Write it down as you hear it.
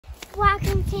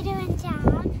Welcome to doing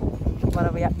Town. What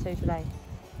are we up to today?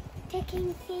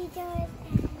 Picking feeders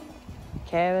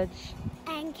Cabbage,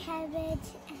 and cabbage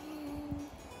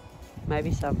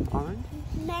maybe some orange,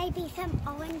 and maybe some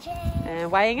oranges. and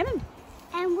weighing it in.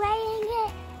 And weighing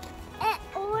it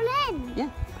all in. Yeah,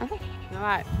 okay. All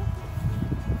right.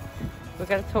 We're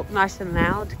going to talk nice and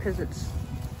loud because it's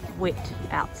wet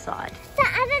outside. The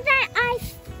other day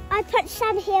I put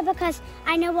some here because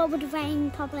I know it would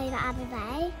rain probably the other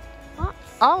day. What?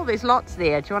 Oh, there's lots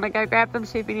there. Do you want to go grab them,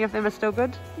 see if any of them are still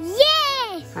good?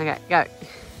 Yes! Okay, go.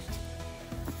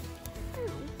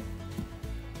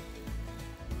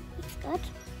 Looks good.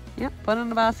 Yep, put it in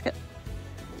the basket.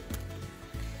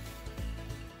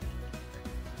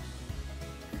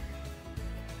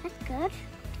 That's good.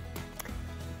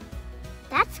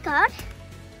 That's good.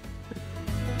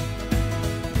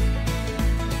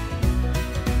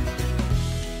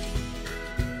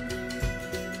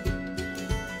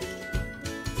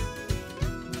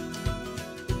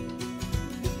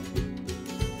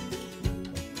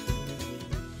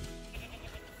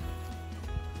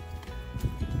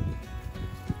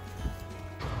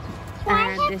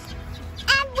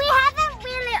 And we haven't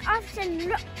really often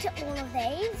looked at all of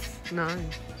these. No.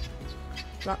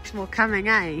 Lots more coming,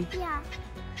 eh? Yeah.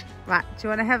 Right, do you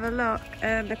want to have a look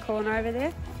in the corner over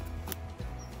there?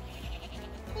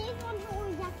 These ones are all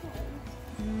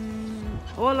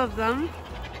yucky. All of them.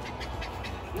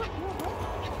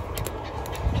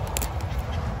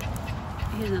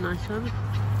 Here's a nice one.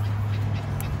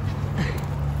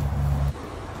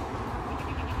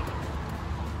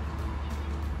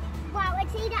 Well,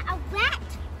 it's either a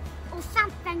rat or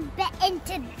something bit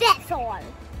into this all.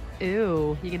 Ew,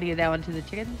 you're going to give that one to the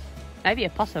chickens? Maybe a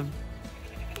possum.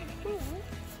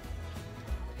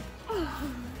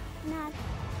 No.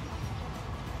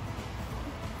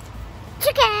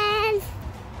 Chickens!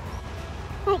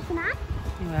 Thanks, Matt.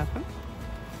 You're welcome.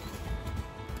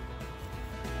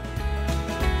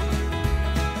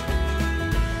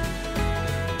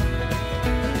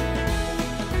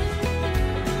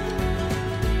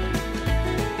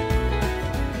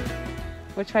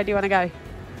 Which way do you want to go?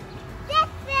 This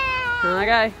way!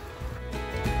 Okay.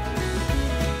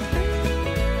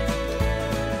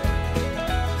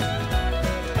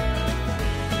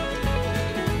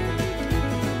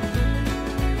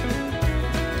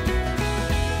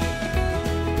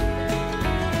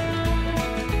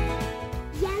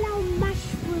 Yellow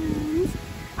mushrooms.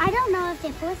 I don't know if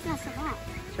they're poisonous or what.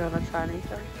 Do you want to try and eat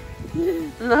them?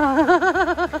 No.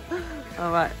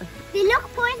 Alright. They look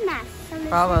poisonous. So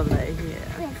Probably, yeah.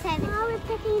 now we're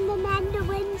picking the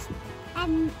mandarins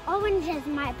and oranges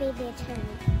might be there too.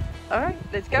 Alright,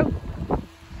 let's go.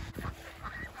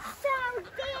 So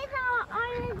these are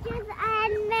oranges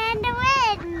and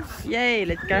mandarins. Yay,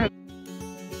 let's go.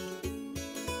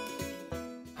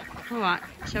 Alright,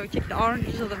 shall we check the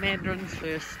oranges or the mandarins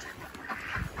first?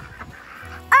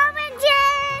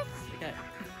 Oranges! Okay.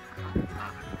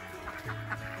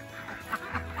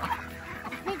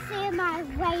 Let's see if my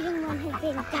waiting one has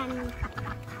been done.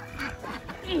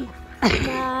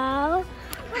 No.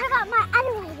 What about my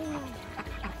other waiting one?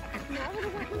 No, what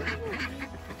about my other one?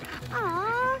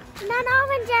 Aw, none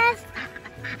oranges.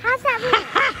 How's that work?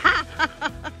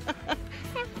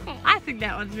 I think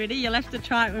that one's ready. You'll have to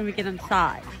try it when we get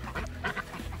inside.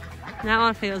 That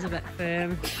one feels a bit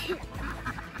firm.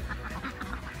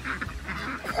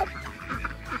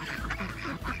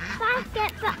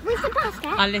 Basket, but where's the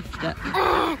basket? I left it.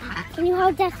 Can you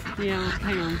hold this? Yeah,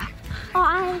 hang on. Oh,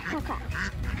 I have it.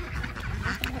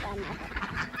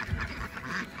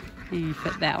 You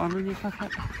fit that one in your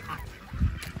pocket.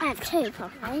 I have two,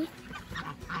 probably.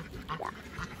 Yeah.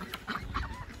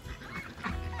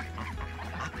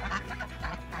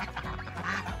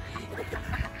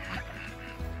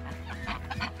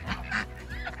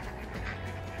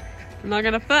 Not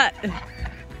gonna fit.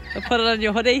 I'll put it on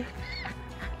your hoodie.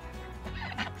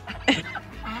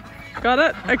 Got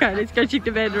it? Okay, let's go check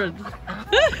the mandarins.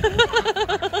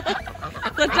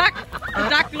 The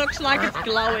duck looks like it's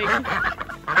glowing.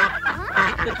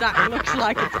 The duck looks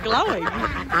like it's glowing.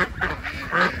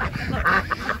 Look,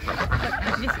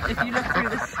 if you look through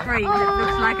the screen, it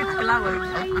looks like it's glowing.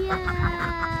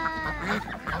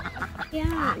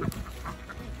 Yeah.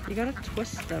 You gotta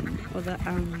twist them, or the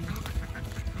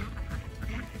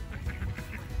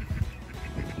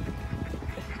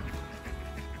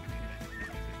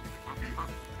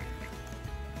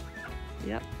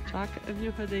Yep, chuck it in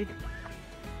your hoodie.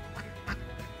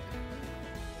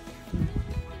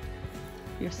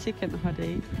 Your second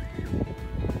hoodie.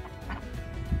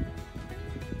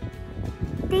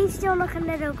 These still look a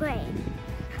little green.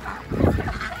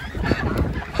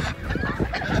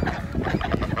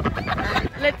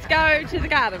 go to the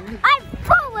garden. I'm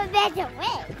full of better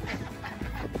way.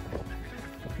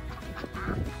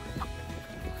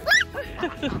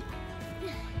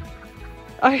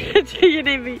 Oh, do you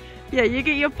need me? Yeah, you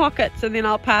get your pockets and then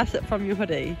I'll pass it from your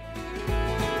hoodie.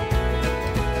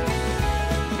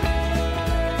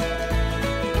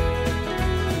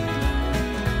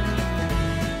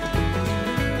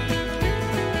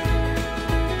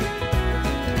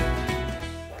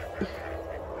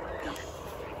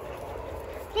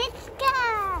 Let's go.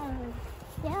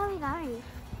 Where are we going?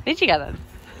 Where'd you go then?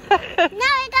 No, we're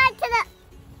going to the...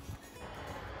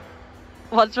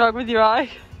 What's wrong with your eye?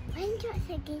 Raindrops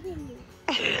are getting me.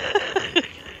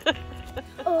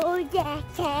 Oh, yeah,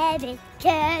 cabbage,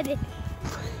 cabbage.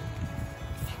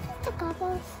 Mr.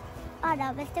 Gobbles. Oh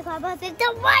no, Mr. Gobbles is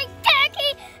the white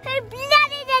turkey who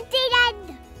blooded at the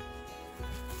end.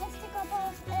 Mr.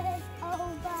 Gobbles is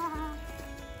over.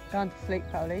 Gone to sleep,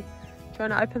 probably. Do you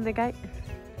want to open the gate?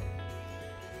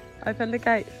 Open the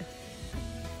gate.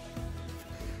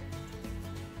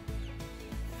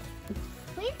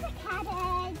 Where's the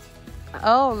cabbage?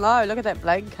 Oh no, look at that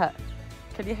blanket.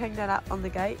 Can you hang that up on the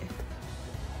gate?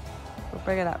 We'll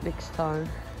bring it up next time.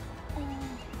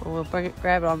 Or we'll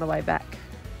grab it on the way back.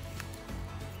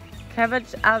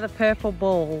 Cabbage are the purple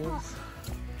balls.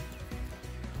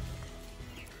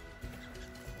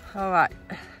 Alright.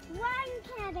 One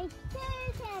cabbage,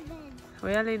 two cabbage.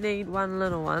 We only need one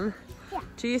little one. Yeah.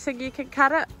 Do you think you can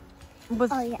cut it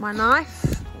with Oh, yeah. my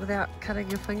knife without cutting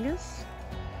your fingers?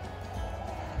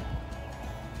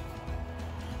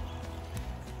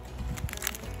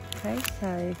 Okay,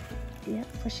 so yeah,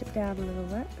 push it down a little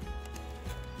bit.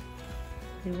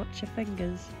 And watch your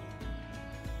fingers.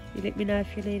 You let me know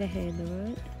if you need a hand,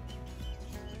 alright?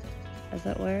 Is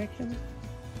that working?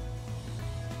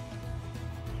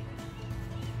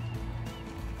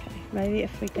 Okay, maybe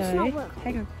if we go. It's not working.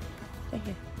 Hang on. Stay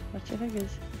here. Watch your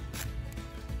fingers.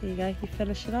 There you go, you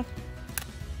finish it off.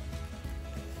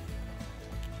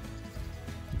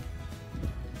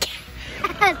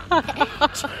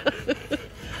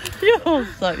 You're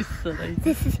so silly.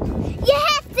 This is... You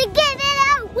have to give it a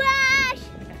wash!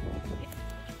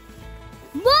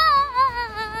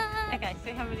 Wash! Okay,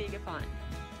 see how many you can find.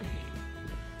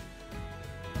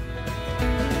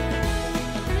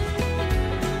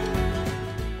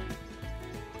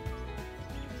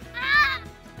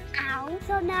 Ow!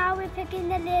 So now we're picking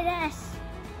the lettuce.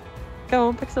 Go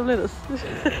on, pick some lettuce.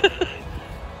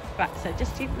 Right, so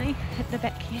just gently hit the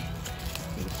back here.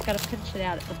 You just got to pinch it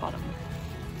out at the bottom.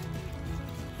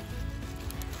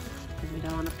 Because we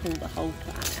don't want to pull the whole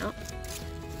plant out.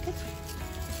 Good.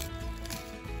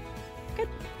 Good.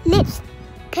 Let's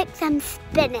pick some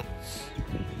spinach.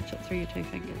 Push it through your two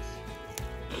fingers.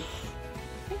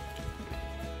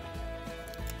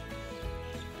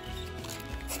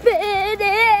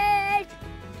 Spinach!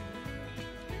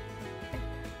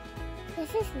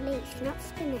 This is leaves, not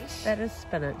spinach. That is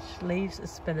spinach. Leaves is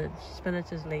spinach.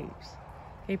 Spinach is leaves.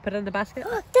 Can you put it in the basket?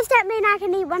 Does that mean I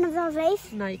can eat one of those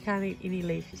leaves? No, you can't eat any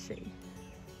leaves, you see.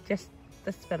 Just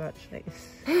the spinach leaves.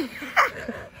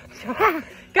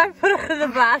 Go put it in the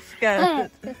basket.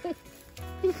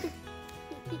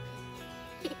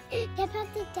 Tip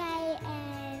of the day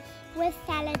is with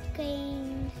salad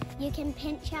greens, you can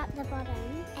pinch out the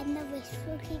bottom and the rest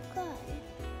will keep going.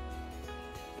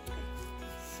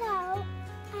 So,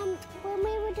 when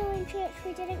we were doing church,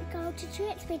 we didn't go to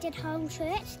church, we did home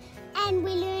church, and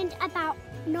we learned about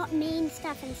not mean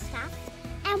stuff and stuff,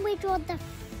 and we drew the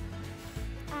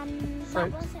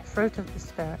what was it? Fruit of the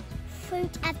spirit.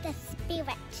 Fruit of the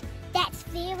spirit. That's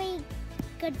very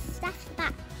good stuff,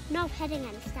 but no hitting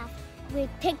and stuff. We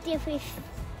picked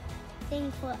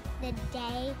everything for the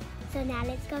day, so now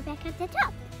let's go back at the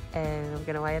top. And I'm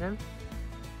gonna weigh it in.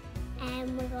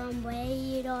 And we're going to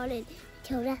weigh it all in.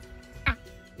 Matilda.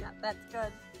 Yeah, that's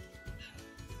good.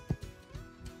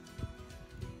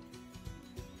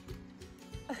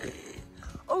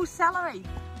 Oh, celery.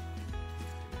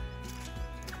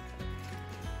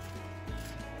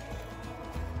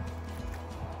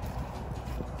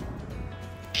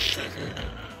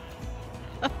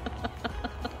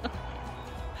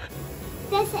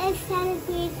 This is salad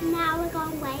greens. Now we're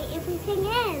going to weigh everything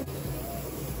in.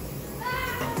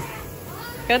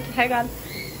 Good, hang on.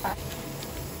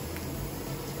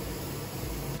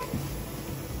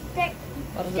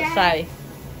 What does it say?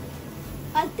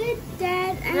 I did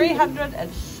that.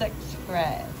 306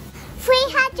 grams.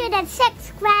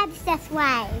 306 grams this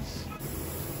weighs.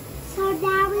 So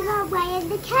now we're going to weigh in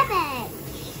the cabbage.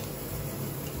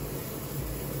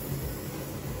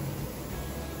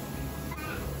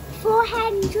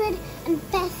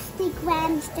 450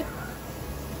 grams the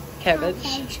Cabbage.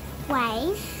 cabbage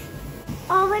weighs.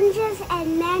 Oranges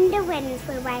and mandarins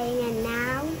we're weighing in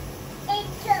now.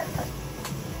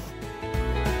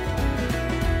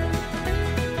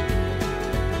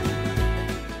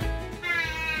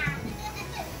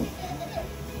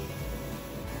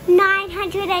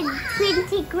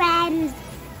 $920 grams.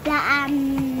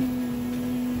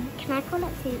 Can I call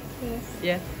it fruit burst?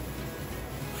 Yeah.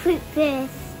 Fruit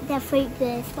burst. The fruit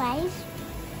burst weighs.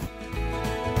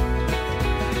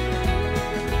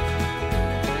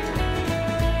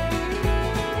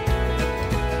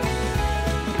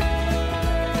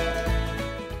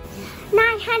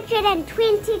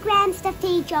 $920 grams the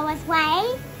feed jars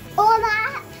weigh. All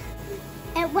that,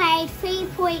 it weighed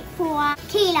 3.4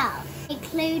 kilos,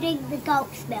 including the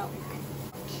goat's milk.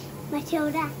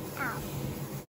 Matilda,